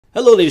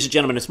Hello ladies and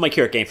gentlemen, it's Mike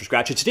here at Game from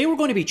Scratch, and today we're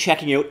going to be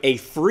checking out a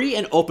free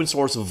and open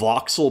source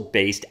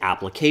voxel-based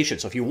application.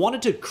 So if you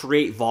wanted to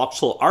create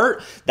voxel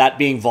art, that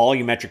being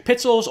volumetric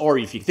pixels, or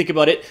if you think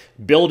about it,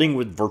 building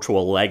with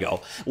virtual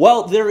Lego,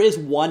 well, there is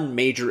one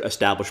major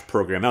established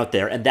program out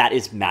there, and that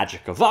is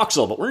Magic of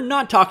Voxel. But we're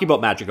not talking about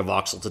Magic of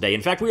Voxel today.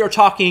 In fact, we are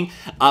talking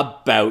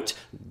about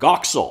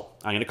Goxel.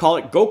 I'm going to call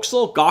it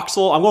Goxel,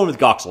 Goxel. I'm going with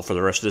Goxel for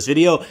the rest of this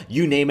video.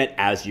 You name it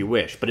as you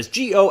wish. But it's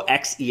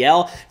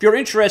Goxel. If you're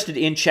interested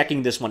in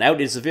checking this one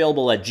out, it's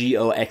available at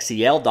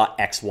goxel.xyz.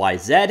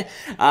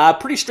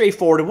 Pretty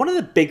straightforward. And one of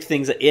the big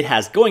things that it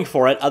has going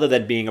for it, other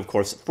than being, of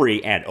course,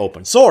 free and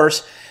open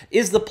source,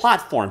 is the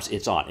platforms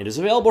it's on. It is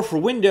available for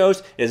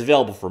Windows, it is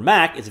available for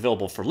Mac, it's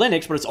available for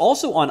Linux, but it's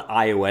also on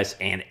iOS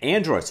and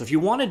Android. So if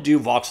you want to do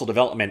voxel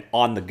development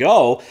on the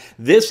go,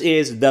 this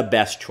is the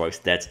best choice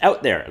that's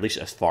out there, at least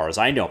as far as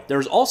I know.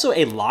 There's also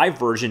a live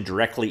version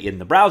directly in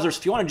the browser, so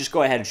if you want to just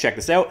go ahead and check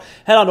this out,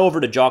 head on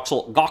over to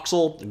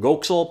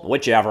Goxel,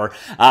 whichever,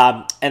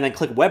 and then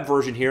click web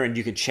version here, and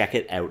you can check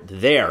it out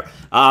there.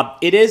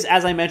 It is,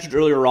 as I mentioned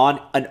earlier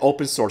on, an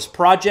open source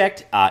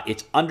project.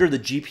 It's under the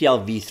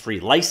GPL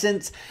v3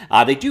 license.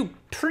 They do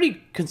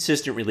pretty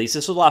consistent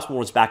releases. So the last one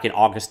was back in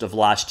August of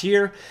last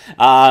year.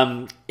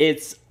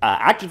 It's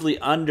actively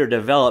under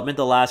development.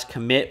 The last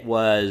commit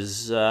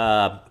was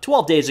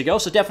 12 days ago,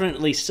 so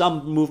definitely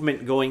some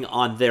movement going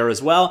on there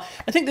as well.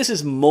 I think this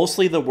is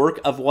mostly the work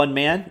of one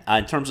man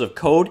in terms of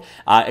code.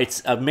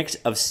 It's a mix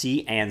of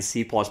C and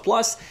C++.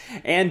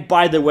 And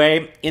by the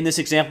way, in this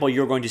example,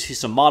 you're going to see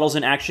some models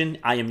in action.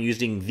 I am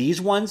using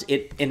these ones.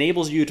 It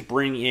enables you to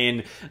bring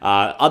in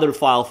other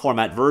file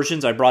format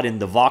versions. I brought in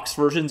the Vox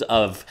versions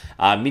of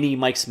Mini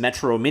Mike's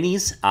Metro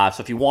Minis.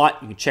 So if you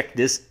want, you can check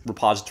this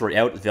repository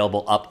out. It's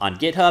available up on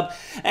GitHub.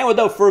 And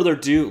without further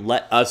ado,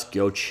 let us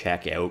go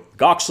check out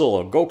Goxel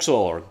or Goxel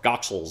or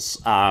Goxels.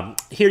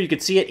 Here you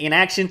can see it in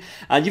action.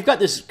 You've got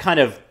this kind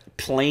of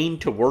plane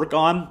to work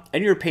on,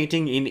 and you're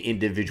painting in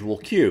individual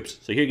cubes.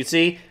 So here you can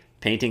see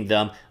painting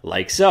them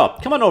like so.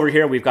 Come on over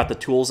here. We've got the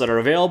tools that are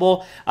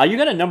available. You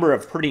got a number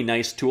of pretty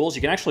nice tools.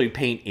 You can actually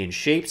paint in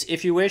shapes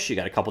if you wish. You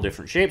got a couple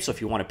different shapes. So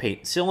if you want to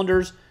paint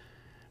cylinders,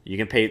 you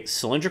can paint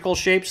cylindrical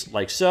shapes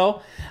like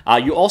so.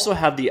 You also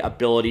have the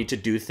ability to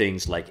do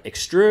things like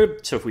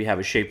extrude. So if we have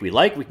a shape we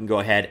like, we can go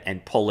ahead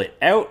and pull it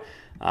out.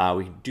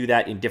 We can do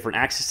that in different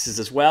axes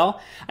as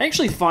well. I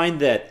actually find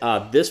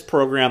that this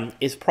program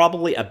is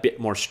probably a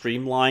bit more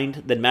streamlined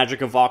than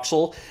Magic of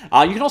Voxel.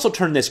 You can also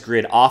turn this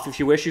grid off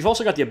if you wish. You've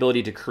also got the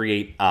ability to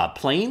create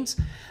planes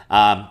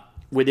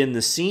within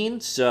the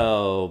scene.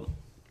 So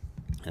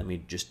let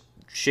me just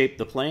shape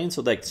the plane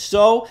so like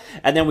so,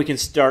 and then we can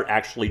start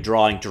actually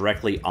drawing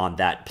directly on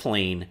that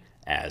plane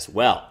as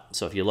well.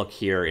 So if you look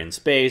here in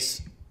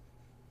space,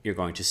 you're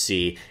going to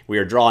see we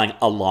are drawing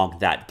along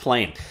that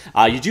plane.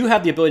 You do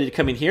have the ability to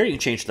come in here. You can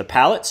change the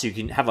palette, so you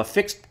can have a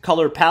fixed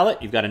color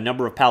palette. You've got a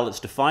number of palettes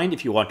defined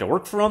if you want to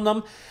work from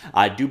them.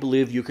 I do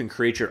believe you can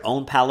create your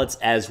own palettes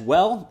as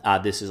well.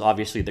 This is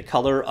obviously the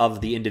color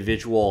of the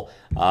individual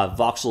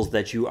voxels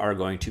that you are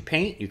going to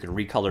paint. You can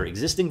recolor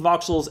existing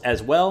voxels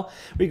as well.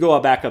 We go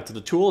back up to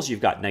the tools. You've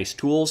got nice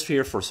tools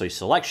here for, say,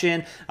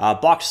 selection,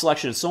 box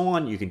selection, and so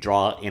on. You can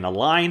draw in a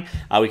line.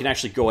 We can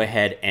actually go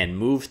ahead and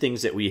move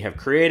things that we have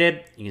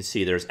created. You can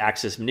see there's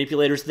axis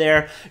manipulators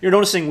there. You're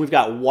noticing we've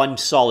got one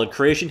solid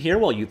creation here.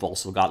 Well, you've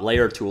also got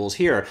layer tools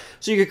here.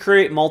 So you could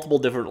create multiple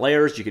different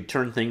layers. You could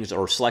turn things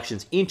or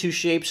selections into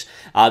shapes.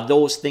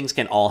 Those things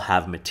can all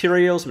have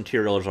materials.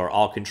 Materials are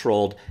all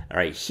controlled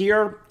right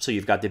here. So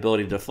you've got the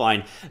ability to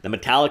define the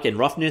metallic and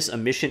roughness,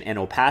 emission, and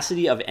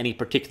opacity of any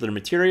particular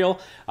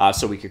material.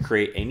 So we could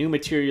create a new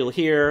material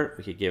here.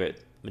 We could give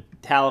it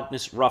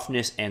metallicness,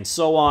 roughness, and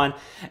so on,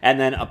 and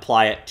then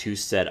apply it to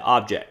said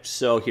object.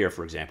 So here,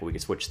 for example, we can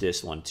switch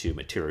this one to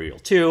material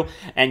 2,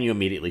 and you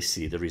immediately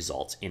see the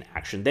results in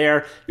action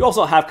there. You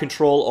also have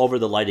control over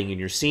the lighting in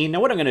your scene. Now,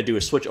 what I'm going to do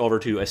is switch over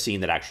to a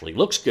scene that actually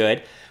looks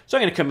good. So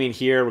I'm going to come in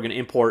here. We're going to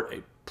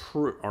import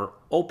or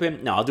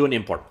open. No, I'll do an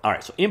import. All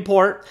right, so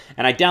import,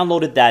 and I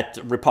downloaded that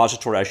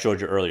repository I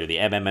showed you earlier, the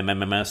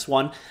MMMMS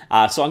one.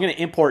 So I'm going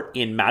to import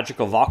in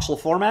Magic of Voxel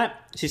format.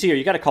 So you see here,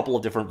 you got a couple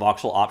of different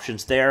voxel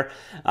options there.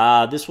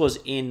 This was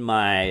in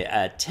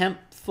my temp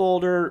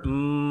folder,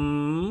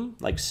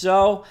 like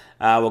so.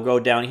 We'll go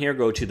down here,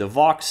 go to the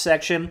Vox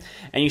section,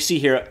 and you see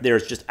here,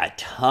 there's just a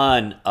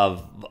ton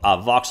of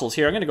voxels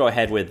here. I'm going to go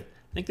ahead with,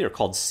 I think they're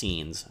called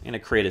scenes. I'm going to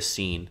create a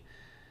scene.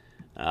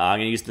 I'm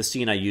going to use the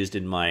scene I used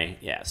in my,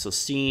 so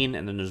scene,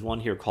 and then there's one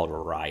here called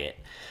Riot.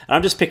 And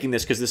I'm just picking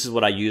this because this is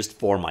what I used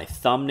for my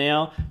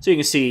thumbnail. So you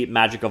can see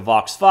Magic of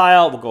Vox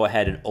file. We'll go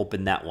ahead and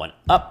open that one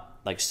up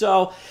like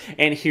so.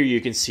 And here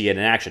you can see it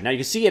in action. Now you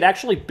can see it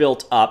actually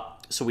built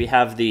up. So we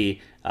have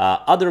the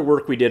other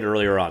work we did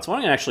earlier on. So what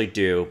I'm going to actually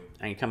do,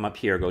 I can come up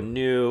here, go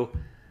new,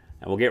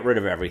 and we'll get rid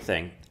of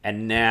everything.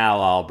 And now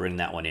I'll bring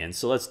that one in.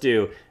 So let's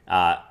do,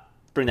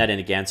 bring that in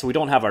again. So we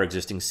don't have our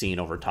existing scene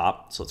over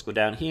top. So let's go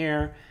down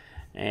here.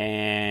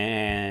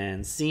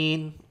 And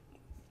scene,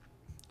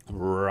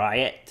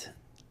 Riot,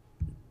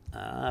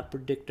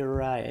 Predictor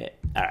riot.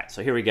 All right,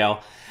 so here we go.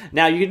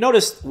 Now you can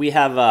notice we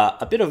have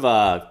a bit of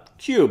a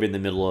cube in the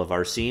middle of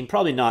our scene.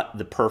 Probably not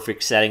the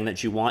perfect setting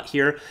that you want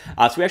here.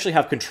 So we actually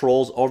have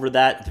controls over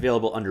that. It's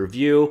available under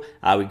view.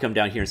 We can come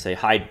down here and say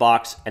hide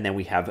box, and then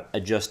we have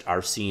adjust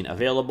our scene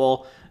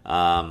available.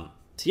 So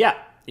yeah,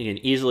 you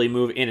can easily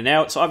move in and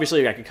out. So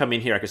obviously I can come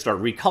in here, I can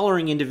start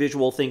recoloring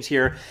individual things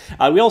here.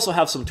 We also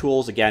have some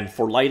tools, again,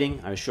 for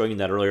lighting. I was showing you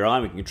that earlier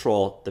on. We can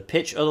control the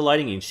pitch of the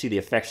lighting. You can see the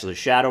effects of the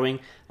shadowing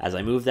as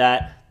I move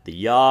that, the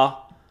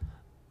yaw,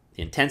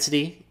 the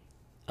intensity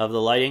of the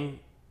lighting,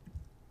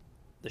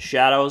 the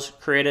shadows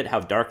created, how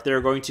dark they're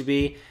going to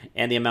be,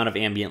 and the amount of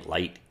ambient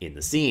light in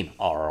the scene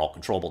are all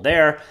controllable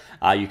there.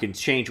 You can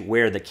change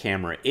where the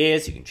camera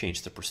is. You can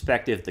change the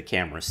perspective the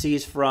camera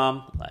sees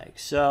from, like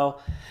so.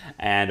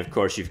 And of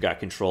course, you've got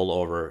control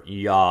over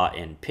yaw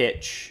and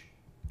pitch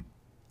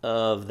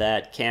of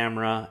that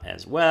camera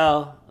as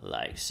well,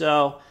 like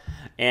so.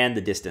 And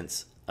the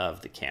distance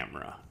of the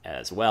camera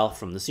as well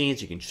from the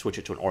scenes. You can switch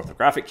it to an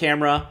orthographic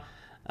camera.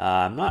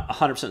 I'm not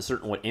 100%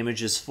 certain what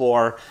image is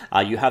for.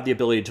 You have the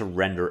ability to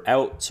render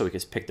out, so we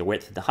can pick the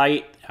width and the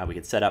height. We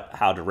can set up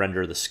how to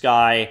render the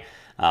sky,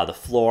 the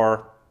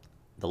floor,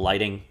 the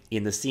lighting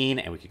in the scene,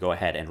 and we could go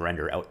ahead and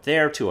render out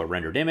there to a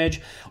rendered image,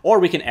 or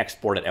we can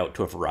export it out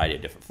to a variety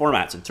of different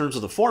formats. In terms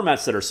of the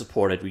formats that are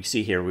supported, we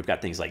see here we've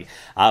got things like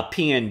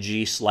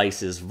PNG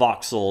slices,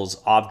 voxels,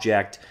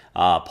 object,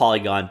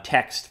 polygon,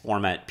 text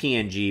format,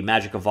 PNG,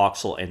 magic of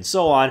voxel, and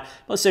so on.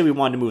 Let's say we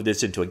wanted to move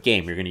this into a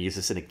game. We're going to use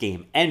this in a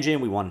game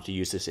engine. We wanted to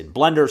use this in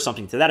Blender,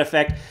 something to that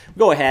effect.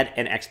 Go ahead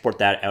and export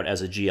that out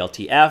as a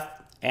GLTF,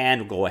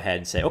 and we'll go ahead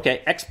and say,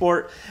 okay,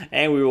 export,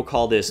 and we will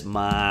call this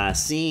my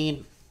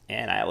scene.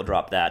 And I will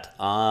drop that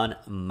on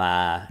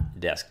my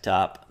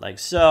desktop like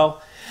so.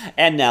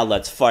 And now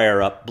let's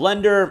fire up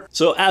Blender.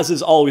 So as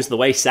is always the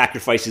way,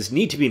 sacrifices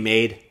need to be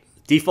made.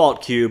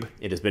 Default cube,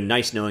 it has been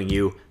nice knowing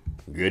you.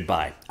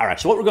 Goodbye. All right,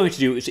 so what we're going to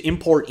do is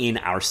import in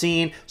our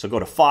scene. So go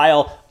to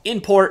File,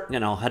 Import,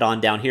 and I'll head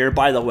on down here.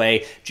 By the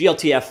way,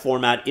 GLTF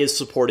format is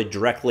supported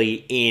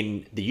directly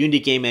in the Unity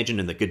game engine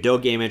and the Godot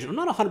game engine. I'm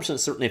not 100%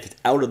 certain if it's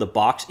out of the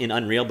box in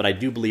Unreal, but I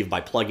do believe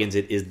by plugins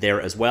it is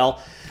there as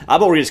well.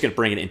 But we're just going to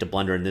bring it into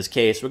Blender in this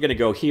case. We're going to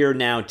go here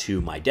now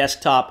to my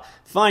desktop,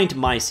 find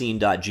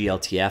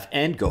myscene.gltf,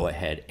 and go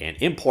ahead and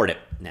import it.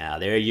 Now,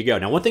 there you go.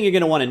 Now, one thing you're going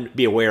to want to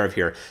be aware of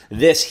here,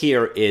 this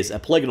here is a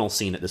polygonal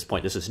scene at this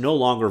point. This is no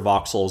longer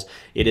voxels.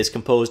 It is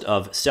composed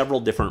of several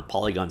different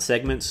polygon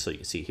segments. So you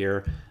can see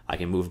here, I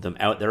can move them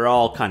out. They're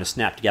all kind of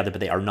snapped together,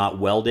 but they are not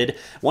welded.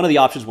 One of the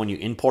options when you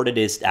import it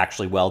is to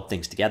actually weld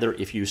things together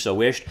if you so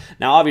wished.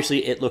 Now,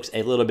 obviously, it looks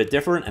a little bit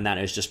different, and that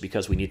is just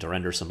because we need to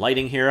render some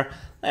lighting here.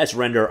 Let's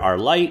render our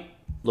light.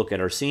 Look at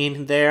our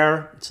scene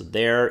there. So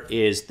there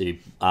is the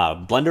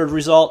blendered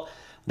result.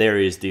 There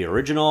is the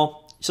original.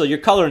 So your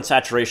color and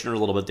saturation are a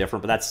little bit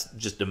different, but that's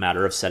just a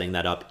matter of setting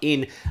that up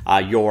in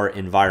your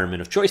environment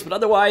of choice. But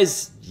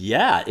otherwise,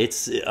 yeah,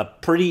 it's a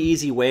pretty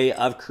easy way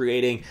of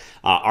creating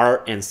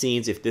art and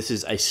scenes if this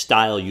is a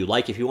style you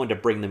like. If you want to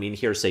bring them in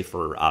here, say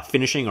for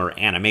finishing or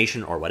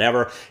animation or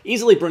whatever,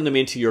 easily bring them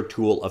into your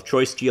tool of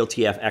choice.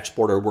 GLTF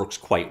exporter works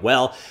quite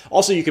well.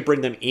 Also, you could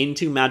bring them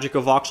into Magic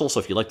of Voxel.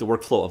 So if you like the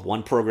workflow of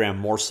one program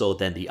more so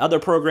than the other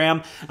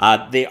program,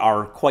 they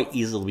are quite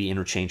easily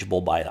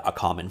interchangeable by a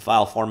common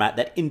file format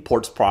that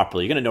imports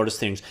properly. You're going to notice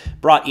things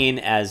brought in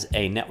as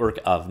a network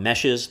of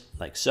meshes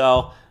like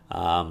so.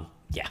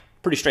 Yeah,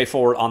 pretty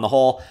straightforward on the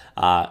whole.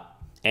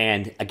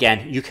 And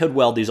again, you could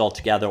weld these all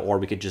together, or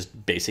we could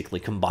just basically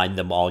combine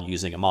them all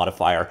using a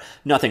modifier.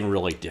 Nothing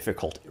really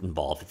difficult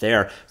involved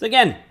there. So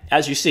again,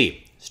 as you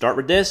see, start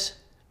with this,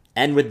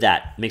 end with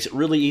that. Makes it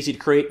really easy to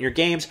create in your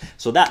games.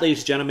 So that, ladies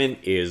and gentlemen,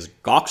 is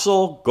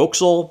Goxel.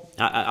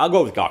 I'll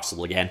go with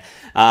Goxel again.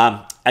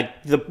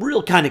 The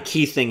real kind of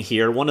key thing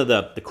here, one of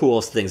the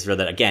coolest things here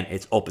that, again,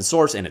 it's open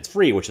source and it's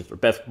free, which is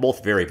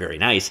both very, very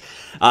nice.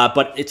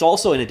 But it's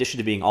also, in addition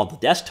to being on the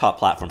desktop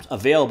platforms,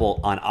 available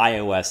on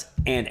iOS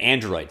and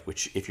Android,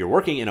 which if you're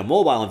working in a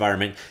mobile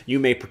environment, you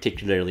may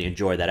particularly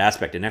enjoy that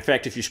aspect. And in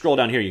fact, if you scroll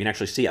down here, you can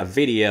actually see a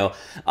video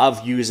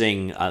of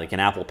using like an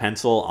Apple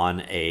Pencil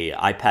on a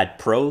iPad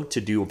Pro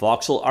to do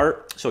voxel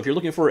art. So if you're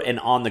looking for an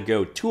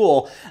on-the-go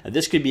tool,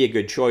 this could be a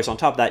good choice. On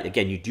top of that,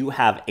 again, you do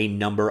have a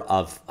number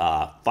of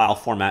file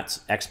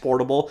formats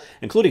exportable,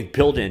 including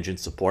build engine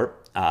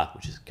support,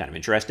 which is kind of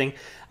interesting.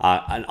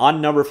 An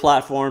on-number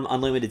platform,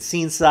 unlimited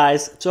scene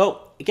size.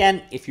 So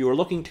again, if you are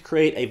looking to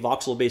create a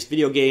voxel-based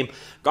video game,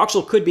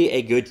 Goxel could be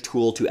a good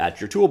tool to add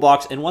to your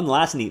toolbox. And one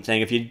last neat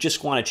thing, if you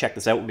just want to check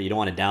this out, but you don't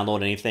want to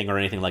download anything or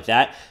anything like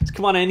that, just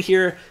come on in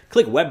here,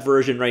 click web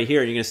version right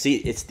here, and you're going to see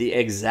it's the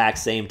exact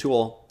same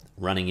tool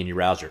running in your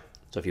browser.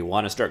 So if you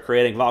want to start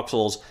creating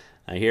voxels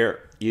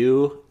here,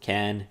 you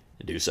can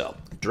do so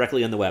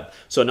directly on the web.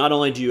 So not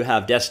only do you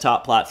have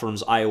desktop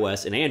platforms,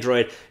 iOS and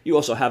Android, you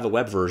also have a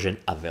web version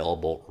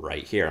available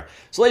right here.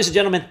 So ladies and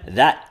gentlemen,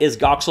 that is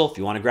Goxel. If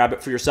you want to grab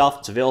it for yourself,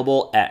 it's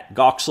available at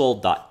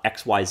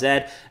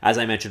goxel.xyz. As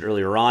I mentioned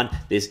earlier on,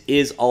 this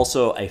is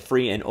also a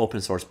free and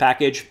open source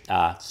package.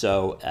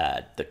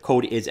 The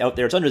code is out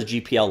there. It's under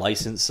the GPL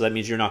license, so that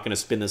means you're not going to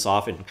spin this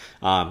off and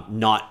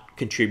not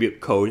contribute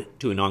code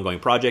to an ongoing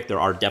project. There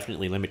are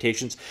definitely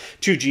limitations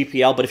to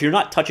GPL, but if you're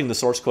not touching the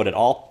source code at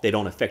all, they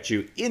don't affect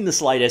you in the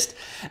slightest.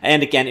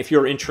 And again, if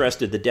you're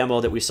interested, the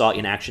demo that we saw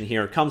in action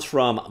here comes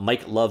from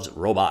Mike Loves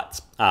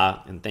Robots.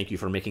 And thank you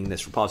for making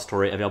this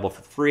repository available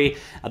for free.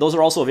 Those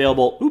are also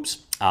available,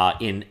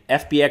 in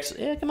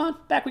FBX. Come on,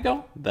 back we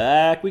go.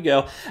 Back we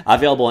go.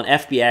 Available in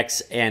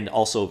FBX and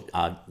also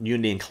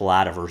Unity and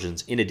Collada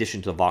versions in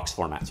addition to the Vox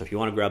format. So if you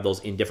want to grab those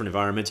in different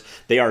environments,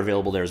 they are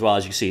available there as well.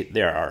 As you can see,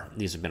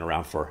 these have been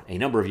around for a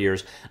number of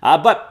years.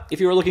 But if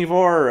you were looking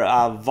for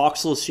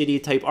Voxel City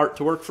type art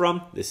to work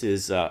from, this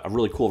is a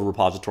really cool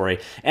repository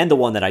and the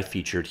one that I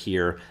featured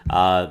here.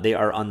 They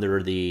are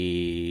under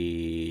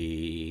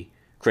the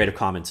Creative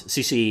Commons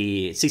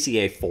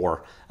CCA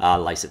 4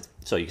 license.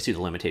 So you can see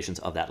the limitations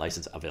of that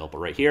license available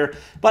right here.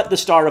 But the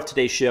star of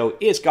today's show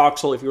is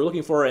Goxel. If you're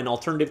looking for an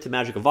alternative to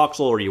Magic of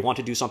Voxel, or you want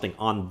to do something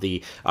on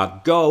the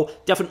go,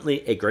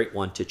 definitely a great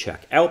one to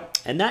check out.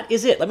 And that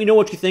is it. Let me know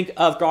what you think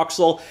of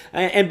Goxel.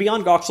 And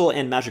beyond Goxel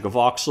and Magic of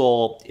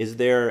Voxel, is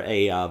there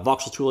a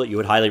Voxel tool that you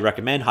would highly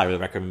recommend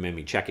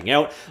me checking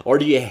out? Or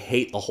do you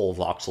hate the whole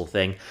Voxel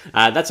thing?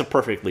 That's a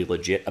perfectly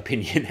legit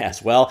opinion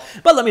as well.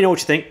 But let me know what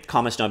you think.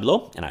 Comments down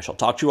below, and I shall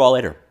talk to you all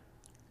later.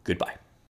 Goodbye.